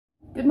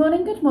Good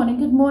morning, good morning,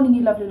 good morning,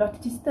 you lovely lot.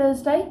 It is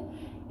Thursday.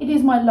 It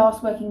is my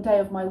last working day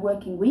of my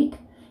working week.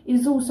 It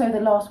is also the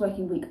last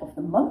working week of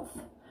the month.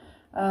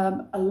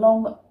 A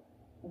long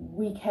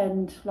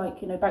weekend,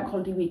 like, you know, bank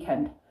holiday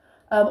weekend.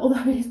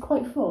 Although it is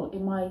quite full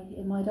in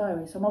my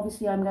diary. So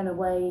I'm going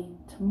away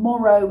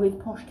tomorrow with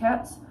Posh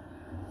Cats.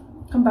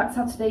 Come back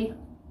Saturday.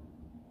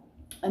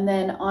 And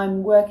then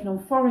I'm working on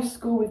forest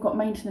school. We've got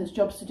maintenance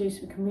jobs to do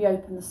so we can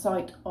reopen the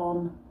site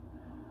on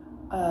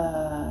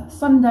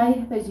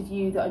Sunday. Those of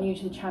you that are new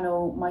to the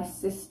channel, my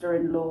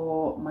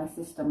sister-in-law, my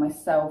sister,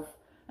 myself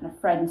and a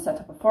friend set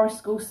up a forest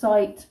school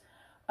site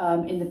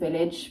in the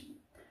village.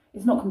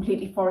 It's not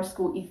completely forest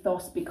school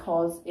ethos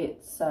because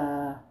it's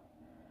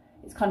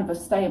kind of a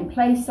stay in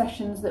place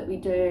sessions that we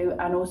do,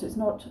 and also it's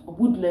not a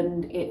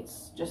woodland,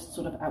 it's just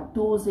sort of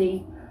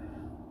outdoorsy.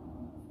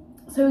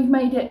 So we've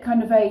made it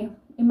kind of a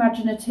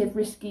imaginative,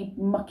 risky,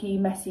 mucky,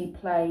 messy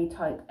play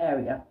type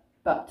area.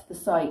 But the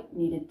site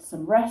needed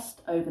some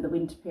rest over the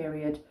winter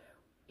period.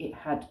 It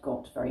had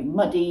got very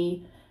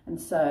muddy,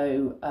 and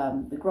so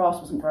the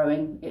grass wasn't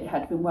growing. It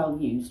had been well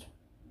used.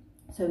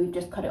 So we've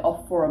just cut it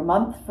off for a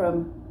month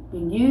from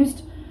being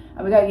used,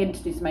 and we're going in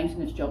to do some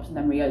maintenance jobs and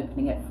then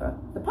reopening it for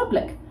the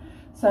public.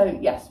 So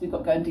yes, we've got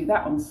to go and do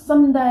that on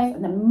Sunday.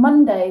 And then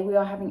Monday we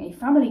are having a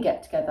family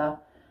get-together,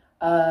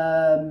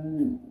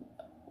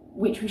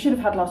 which we should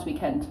have had last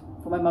weekend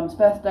for my mum's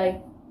birthday.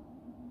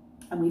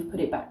 And we've put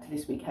it back to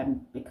this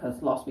weekend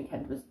because last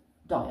weekend was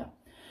dire.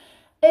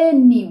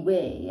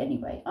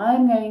 Anyway,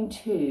 I'm going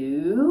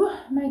to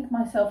make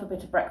myself a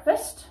bit of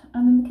breakfast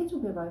and then the kids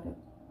will be arriving.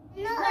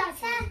 No,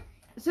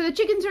 So the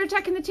chickens are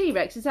attacking the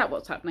T-Rex, is that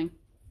what's happening?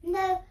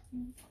 No,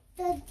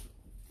 the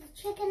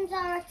chickens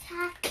are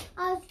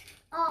on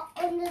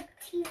the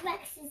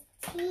T-Rex's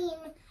team.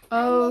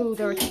 Oh,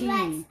 they're a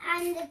team.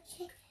 And the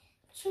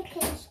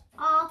chickens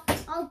are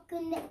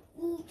gonna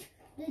eat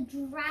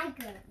the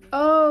dragon.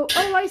 Oh,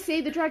 I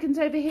see. The dragon's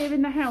over here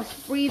in the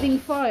house, breathing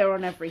fire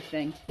on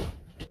everything.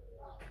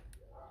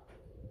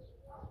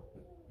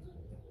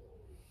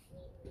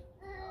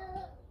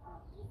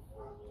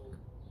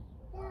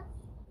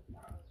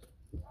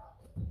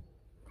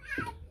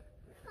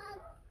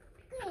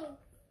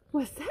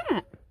 What's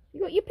that?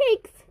 You got your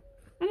pigs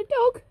and a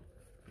dog?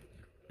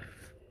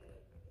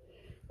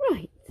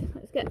 Right,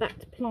 let's get that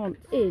to plant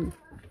in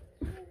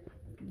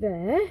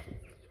there.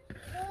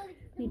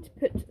 Need to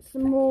put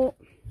some more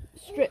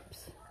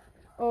strips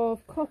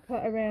of copper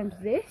around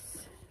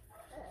this.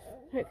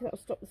 Hopefully that'll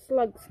stop the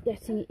slugs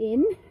getting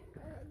in.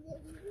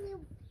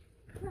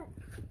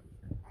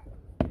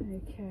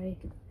 Okay,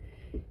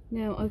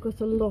 now I've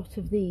got a lot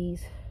of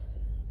these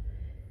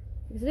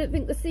because I don't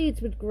think the seeds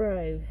would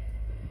grow.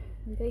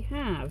 And they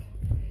have.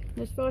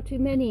 There's far too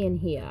many in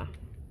here.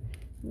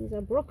 These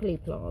are broccoli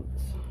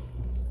plants.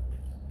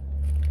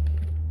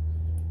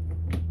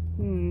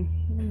 I'm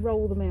going to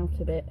roll them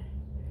out a bit.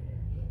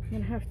 I'm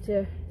going to have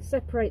to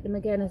separate them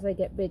again as they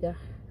get bigger,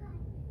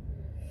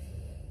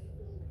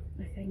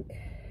 I think.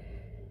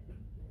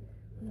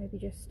 Maybe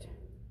just...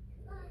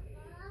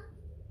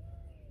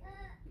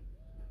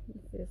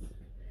 This is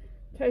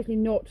totally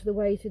not the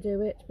way to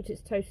do it, but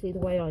it's totally the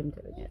way I'm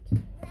doing it.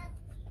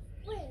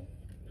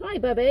 Hi,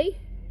 Bubby.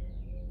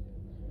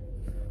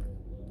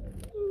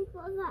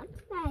 What's that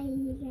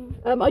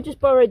spade? I just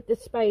borrowed the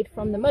spade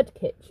from the mud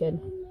kitchen.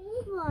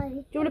 Why?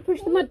 Do you want to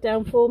push the mud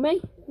down for me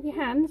with your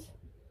hands?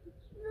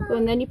 Go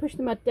on then, you push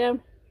the mud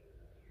down.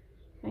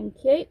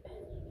 Thank you.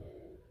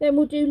 Then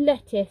we'll do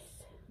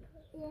lettuce.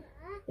 Yeah.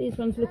 These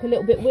ones look a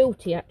little bit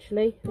wilty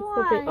actually.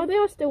 Why? Oh, they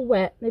are still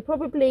wet. They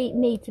probably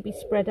need to be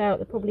spread out.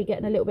 They're probably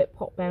getting a little bit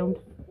pot bound.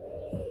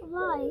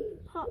 Why?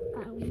 Pot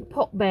bound.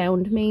 Pot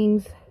bound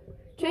means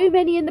too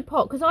many in the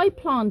pot, because I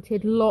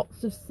planted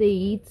lots of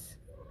seeds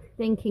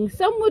thinking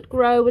some would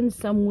grow and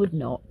some would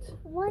not.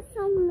 What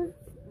some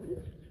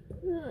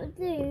would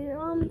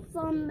do,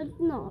 some would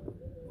not?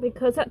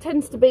 Because that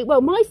tends to be,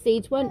 well, my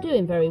seeds weren't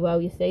doing very well,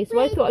 you see, so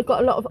I thought I'd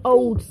got a lot of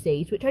old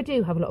seeds, which I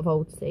do have a lot of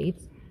old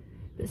seeds,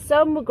 but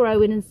some were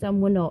growing and some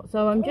were not.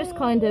 So I'm just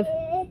kind of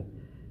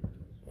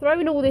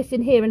throwing all this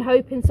in here and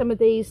hoping some of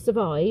these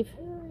survive,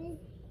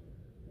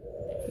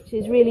 which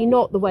is really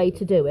not the way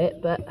to do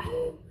it, but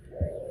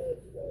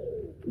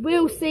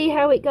we'll see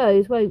how it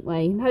goes, won't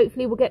we? And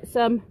hopefully we'll get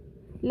some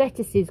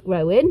lettuces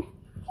growing.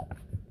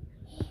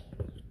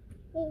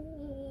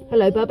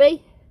 Hello,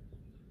 Bubby.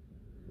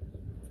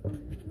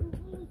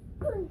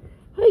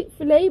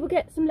 Hopefully we'll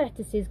get some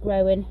lettuces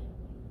growing.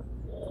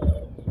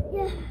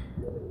 Yeah.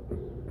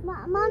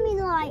 Mummy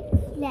likes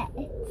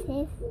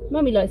lettuces.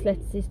 Mummy likes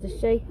lettuces, does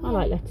she? I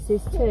like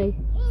lettuces too.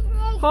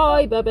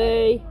 Hi,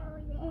 Bubby.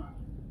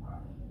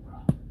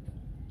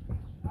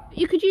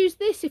 You could use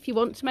this if you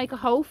want to make a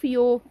hole for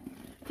your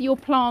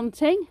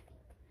planting.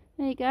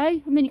 There you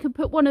go. And then you can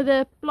put one of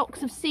the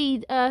blocks of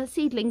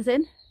seedlings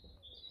in.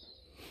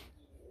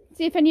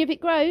 See if any of it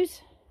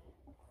grows.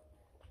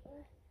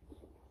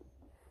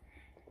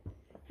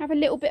 Have a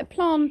little bit of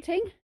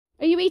planting.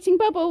 Are you eating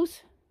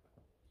bubbles?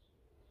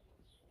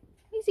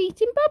 He's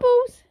eating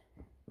bubbles.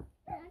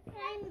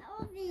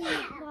 Ozzy.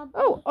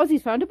 Oh,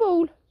 Ozzy's found a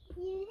ball.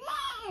 Yeah.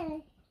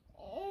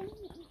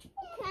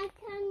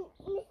 Can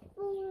this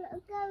ball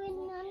go in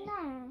on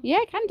there?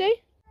 Yeah, can do.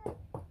 Your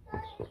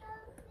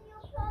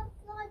plants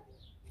like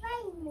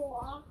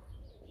rainwater?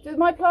 Do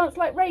my plants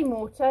like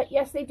rainwater?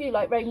 Yes, they do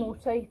like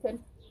rainwater,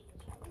 Ethan.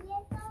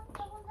 Yes,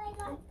 also they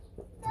like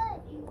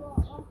dirty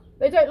water.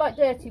 They don't like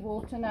dirty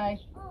water, no.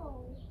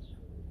 Oh.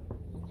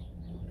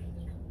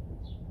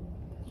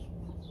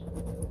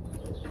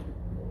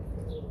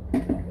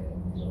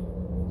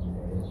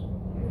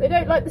 They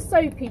don't like the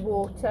soapy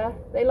water.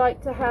 They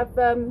like to have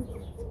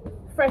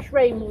fresh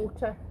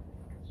rainwater.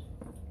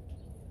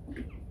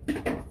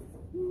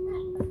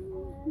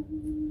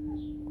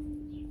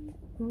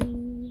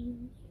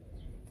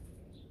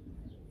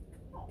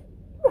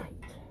 Right.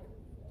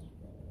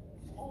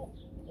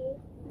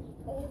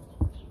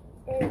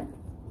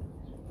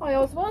 Hi,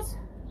 Oswald.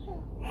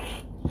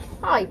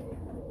 Hi.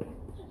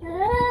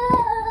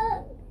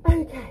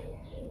 Okay.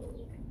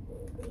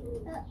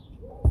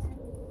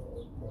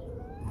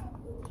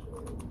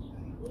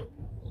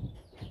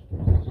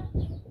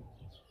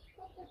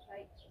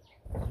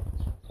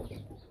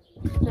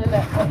 So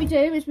look, what we do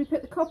is we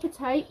put the copper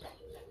tape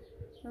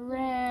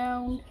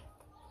around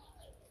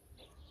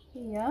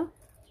here,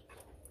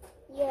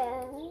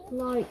 Yeah.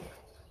 like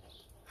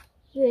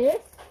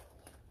this,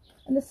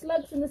 and the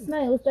slugs and the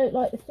snails don't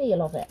like the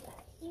feel of it.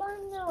 Why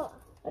not?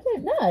 I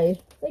don't know.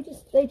 They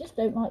just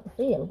don't like the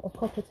feel of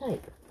copper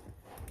tape.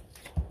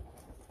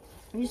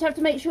 You just have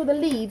to make sure the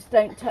leaves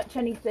don't touch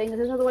anything,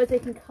 because otherwise they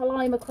can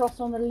climb across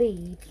on the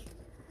leaves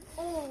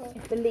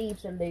if the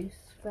leaves are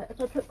loose. But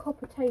if I put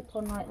copper tape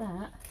on like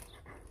that,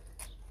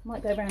 I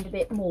might go around a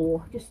bit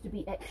more just to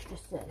be extra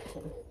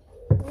certain.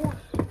 Yeah.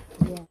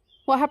 Yeah.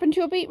 What happened to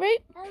your beetroot?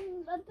 A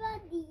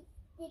birdie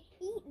did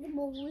eat them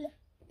all.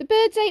 The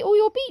birds ate all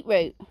your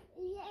beetroot?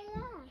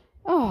 Yeah.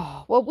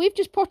 Oh, well, we've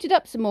just potted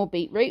up some more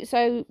beetroot,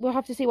 so we'll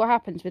have to see what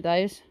happens with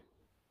those.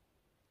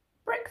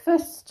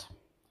 Breakfast.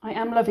 I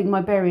am loving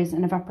my berries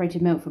and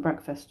evaporated milk for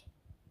breakfast.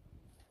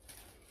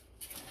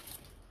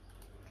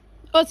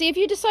 Ozzy, have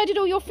you decided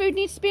all your food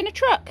needs to be in a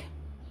truck?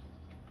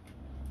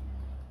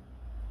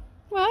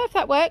 Well, if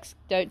that works,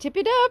 don't tip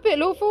it up,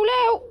 it'll all fall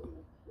out.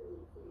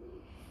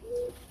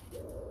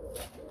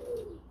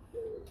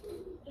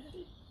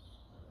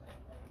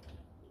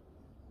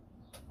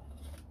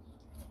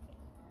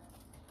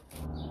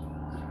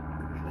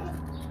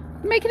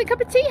 Making a cup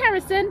of tea,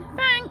 Harrison.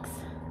 Thanks.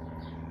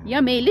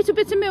 Yummy. Little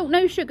bit of milk,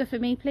 no sugar for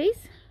me, please.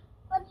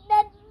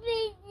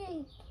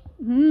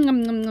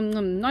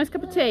 Nice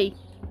cup of tea.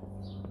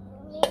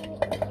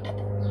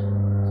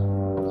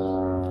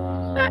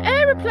 That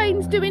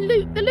aeroplane's doing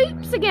the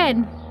loops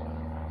again.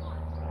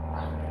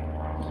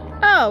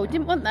 Oh,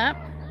 didn't want that.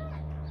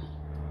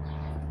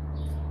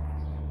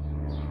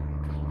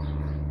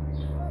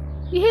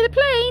 You hear the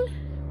plane?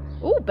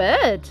 Oh,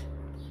 bird.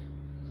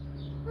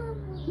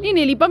 He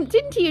nearly bumped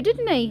into you,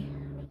 didn't he?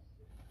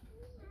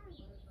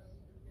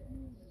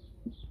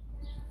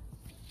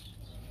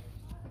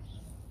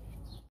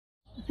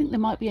 I think there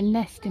might be a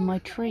nest in my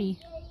tree.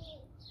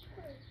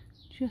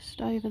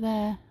 Just over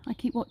there. I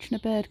keep watching a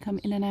bird come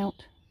in and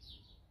out.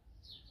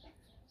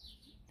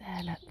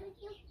 There, look.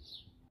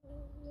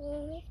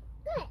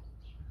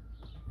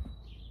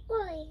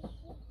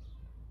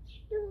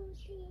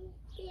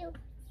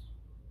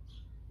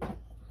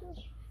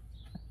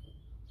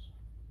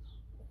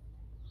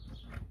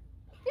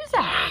 Who's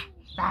that?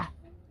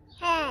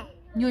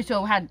 You're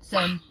so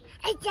handsome.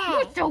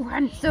 You're so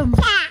handsome.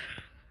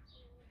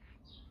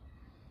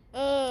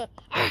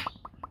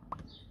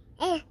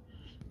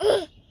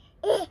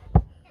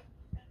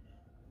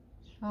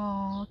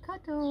 Oh,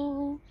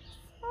 cuddle.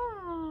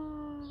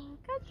 Oh,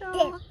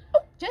 cuddle.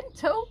 Oh,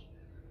 gentle.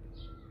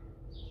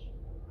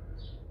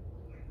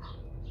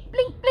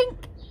 Blink, blink.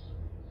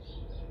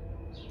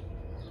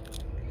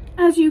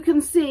 As you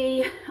can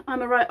see,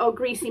 I'm a right old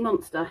greasy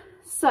monster.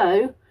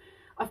 So,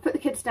 I've put the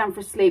kids down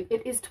for sleep.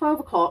 It is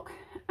 12 o'clock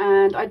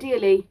and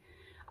ideally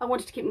I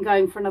wanted to keep them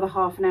going for another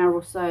half an hour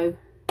or so,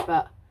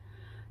 but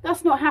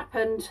that's not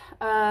happened.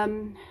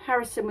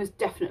 Harrison was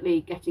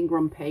definitely getting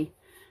grumpy.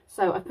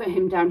 So I put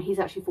him down. He's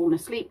actually fallen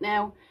asleep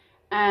now.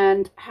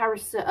 And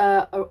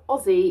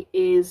Ozzy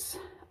is,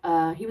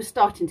 he was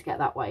starting to get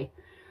that way.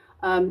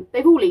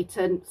 They've all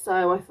eaten. So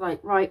I was like,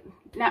 right,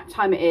 nap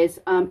time it is.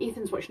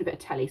 Ethan's watching a bit of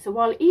telly. So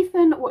while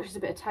Ethan watches a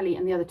bit of telly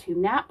and the other two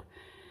nap,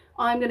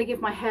 I'm going to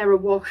give my hair a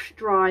wash,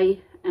 dry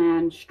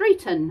and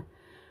straighten.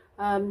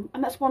 And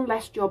that's one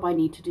less job I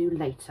need to do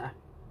later.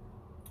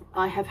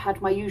 I have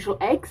had my usual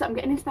eggs. I'm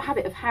getting into the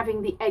habit of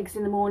having the eggs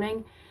in the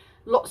morning.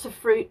 Lots of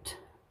fruit.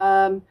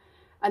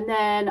 And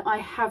then I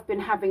have been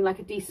having like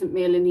a decent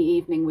meal in the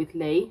evening with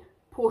Lee,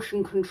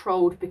 portion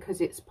controlled because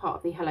it's part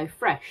of the Hello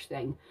Fresh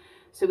thing.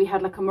 So we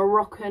had like a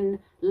Moroccan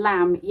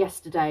lamb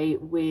yesterday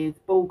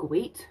with bulgur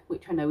wheat,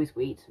 which I know is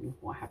wheat and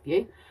what have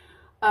you.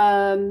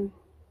 But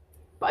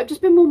I've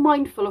just been more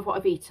mindful of what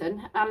I've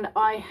eaten, and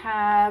I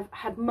have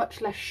had much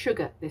less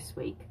sugar this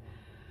week.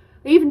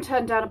 I even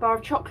turned down a bar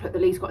of chocolate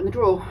that Lee's got in the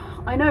drawer.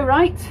 I know,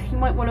 right? You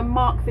might want to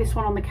mark this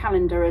one on the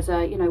calendar as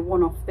a, you know,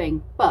 one-off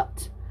thing,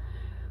 but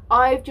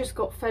I've just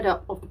got fed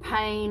up of the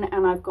pain,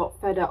 and I've got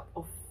fed up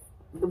of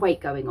the weight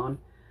going on.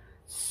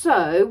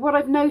 So what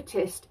I've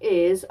noticed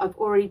is I've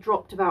already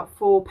dropped about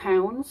 4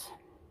 pounds.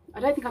 I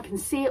don't think I can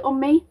see it on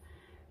me,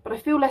 but I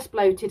feel less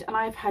bloated, and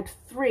I've had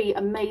 3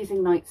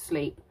 amazing nights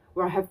sleep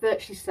where I have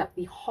virtually slept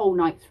the whole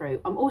night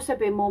through. I'm also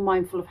being more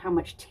mindful of how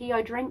much tea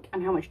I drink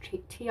and how much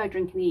tea I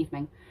drink in the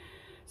evening.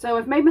 So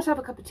I've made myself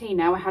a cup of tea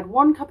now. I had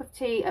 1 cup of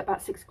tea at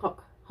about 6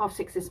 o'clock, half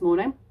 6 this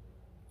morning.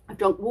 I've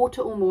drunk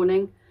water all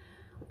morning.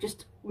 I've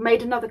just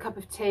made another cup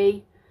of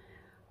tea.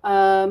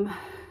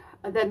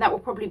 And then that will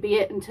probably be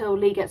it until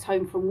Lee gets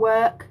home from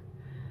work.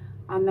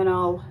 And then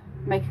I'll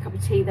make a cup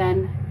of tea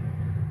then.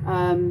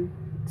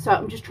 So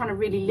I'm just trying to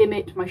really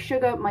limit my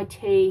sugar, my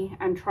tea,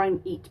 and try and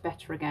eat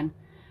better again.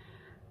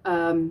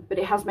 But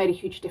it has made a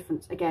huge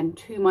difference again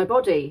to my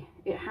body.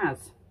 It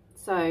has.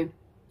 So,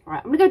 all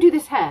right, I'm gonna go do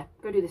this hair.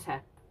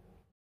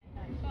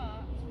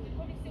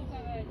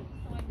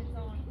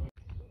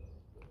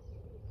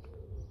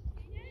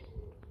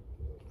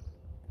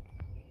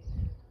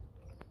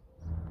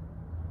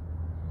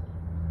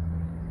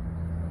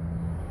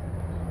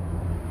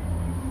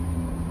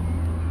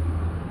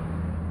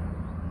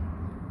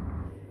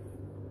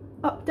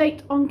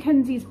 Update on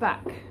Kenzie's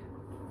back.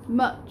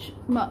 Much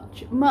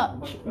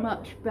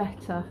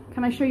better.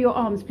 Can I show your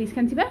arms, please,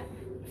 Kenzie Bear?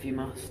 If you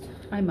must.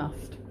 I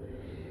must.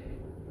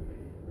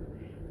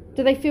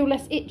 Do they feel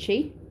less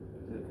itchy?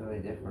 They're very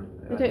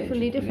different. They don't feel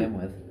any different.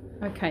 With.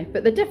 Okay,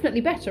 but they're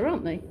definitely better,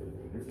 aren't they?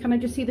 Can I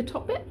just see the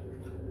top bit?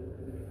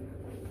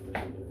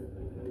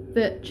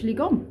 Virtually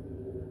gone.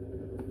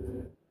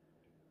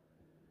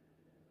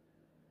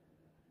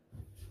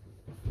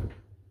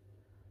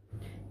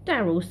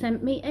 Daryl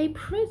sent me a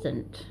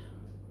present.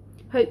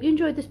 Hope you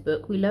enjoyed this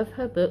book. We love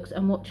her books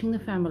and watching the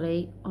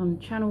family on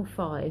Channel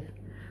 5.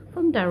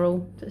 From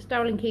Daryl. So it's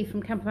Daryl and Keith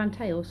from Campervan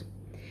Tales.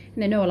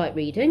 And they know I like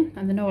reading,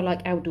 and they know I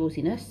like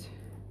outdoorsiness.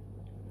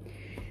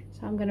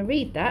 So I'm going to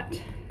read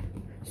that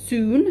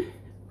soon.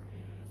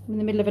 I'm in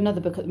the middle of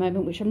another book at the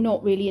moment, which I'm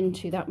not really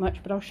into that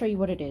much, but I'll show you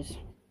what it is.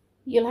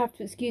 You'll have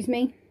to excuse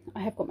me. I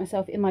have got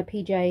myself in my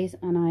PJs,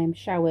 and I am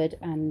showered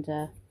and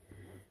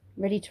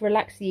ready to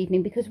relax the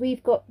evening, because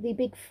we've got the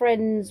big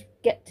friends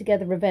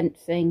get-together event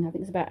thing. I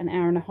think it's about an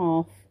hour and a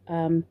half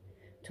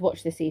to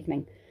watch this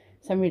evening.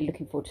 So I'm really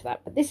looking forward to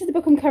that. But this is the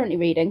book I'm currently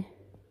reading.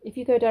 If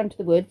You Go Down to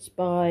the Woods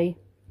by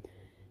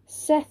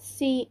Seth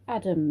C.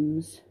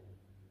 Adams.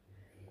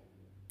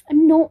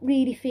 I'm not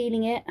really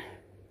feeling it. I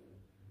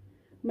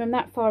mean, I'm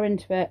that far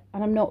into it,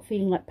 and I'm not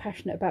feeling like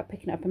passionate about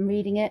picking it up and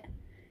reading it.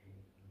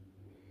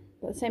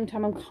 But at the same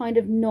time, I'm kind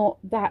of not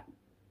that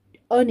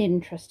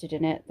uninterested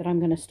in it that I'm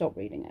going to stop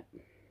reading it.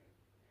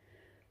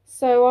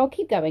 So I'll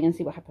keep going and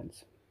see what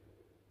happens.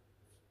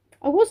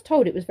 I was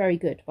told it was very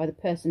good by the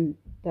person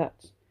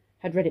that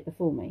had read it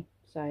before me.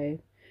 So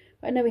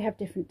but I know we have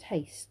different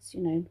tastes,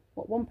 you know.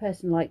 What one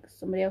person likes,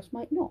 somebody else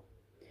might not.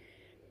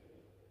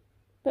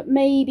 But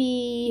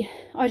maybe,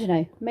 I don't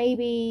know,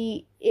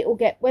 maybe it'll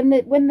get, when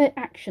the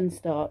action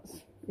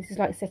starts, this is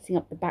like setting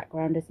up the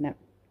background, isn't it?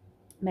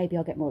 Maybe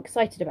I'll get more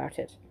excited about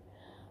it.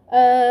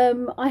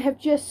 I have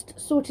just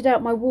sorted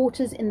out my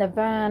waters in the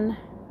van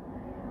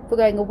for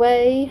going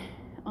away.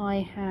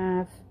 I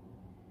have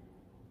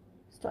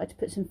started to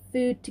put some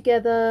food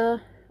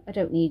together. I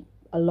don't need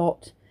a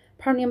lot.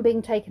 Apparently I'm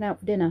being taken out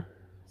for dinner,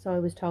 so I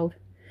was told.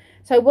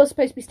 So I was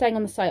supposed to be staying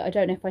on the site. I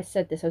don't know if I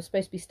said this. I was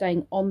supposed to be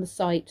staying on the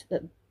site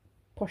that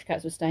Posh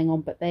Cats were staying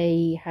on, but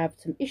they have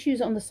some issues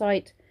on the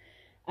site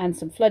and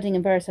some flooding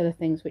and various other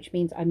things, which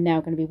means I'm now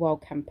going to be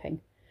wild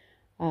camping.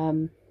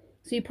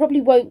 So you probably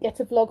won't get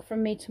a vlog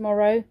from me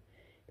tomorrow,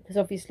 because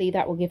obviously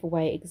that will give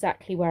away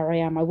exactly where I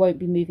am. I won't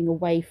be moving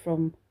away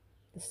from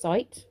the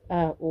site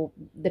or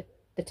the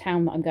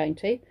town that I'm going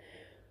to.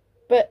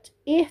 But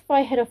if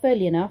I head off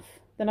early enough,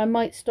 then I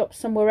might stop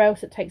somewhere else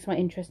that takes my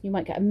interest. And you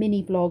might get a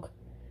mini vlog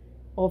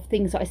of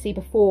things that I see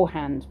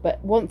beforehand.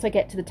 But once I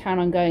get to the town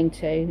I'm going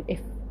to,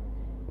 if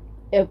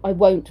I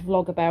won't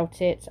vlog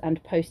about it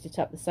and post it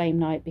up the same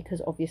night,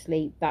 because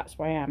obviously that's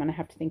where I am and I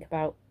have to think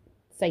about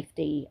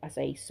safety as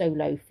a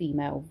solo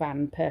female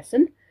van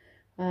person.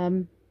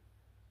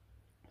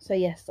 So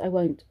yes, I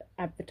won't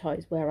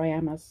advertise where I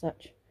am as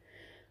such.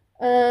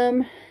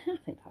 I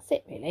think that's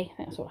it really. I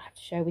think that's all I have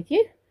to share with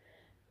you.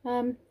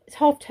 It's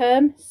half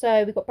term,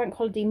 so we've got bank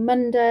holiday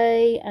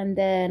Monday, and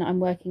then I'm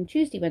working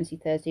Tuesday, Wednesday,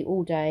 Thursday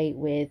all day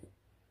with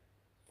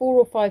 4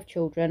 or 5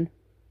 children.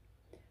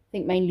 I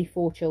think mainly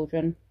 4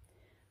 children.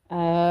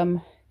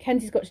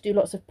 Kenzie's got to do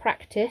lots of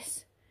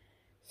practice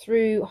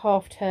through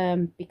half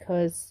term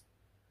because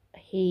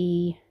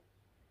he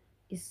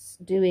is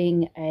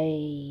doing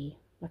a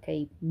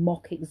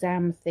mock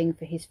exam thing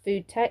for his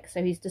food tech.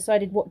 So he's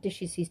decided what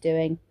dishes he's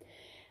doing,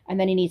 and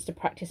then he needs to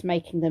practice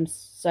making them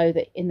so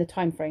that in the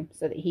time frame,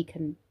 so that he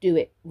can do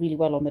it really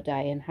well on the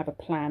day and have a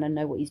plan and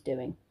know what he's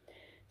doing.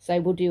 So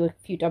we'll do a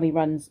few dummy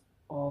runs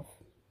of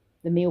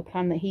the meal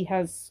plan that he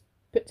has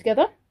put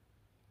together.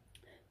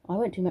 I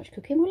won't do much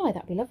cooking, will I?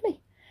 That'd be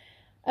lovely.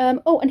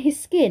 Oh, and his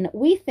skin.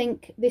 We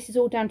think this is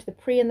all down to the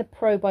pre and the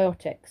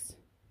probiotics.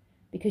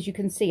 because you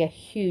can see a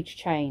huge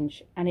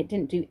change, and it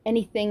didn't do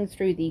anything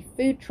through the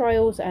food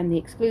trials and the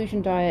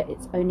exclusion diet.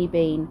 It's only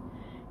been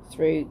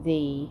through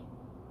the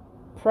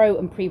pro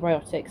and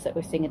prebiotics that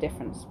we're seeing a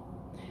difference.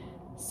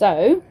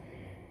 So,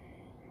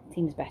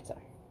 seems better.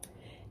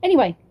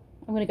 Anyway,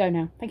 I'm going to go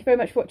now. Thank you very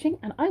much for watching,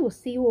 and I will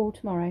see you all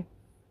tomorrow.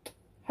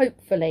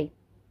 Hopefully.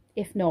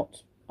 If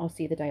not, I'll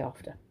see you the day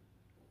after.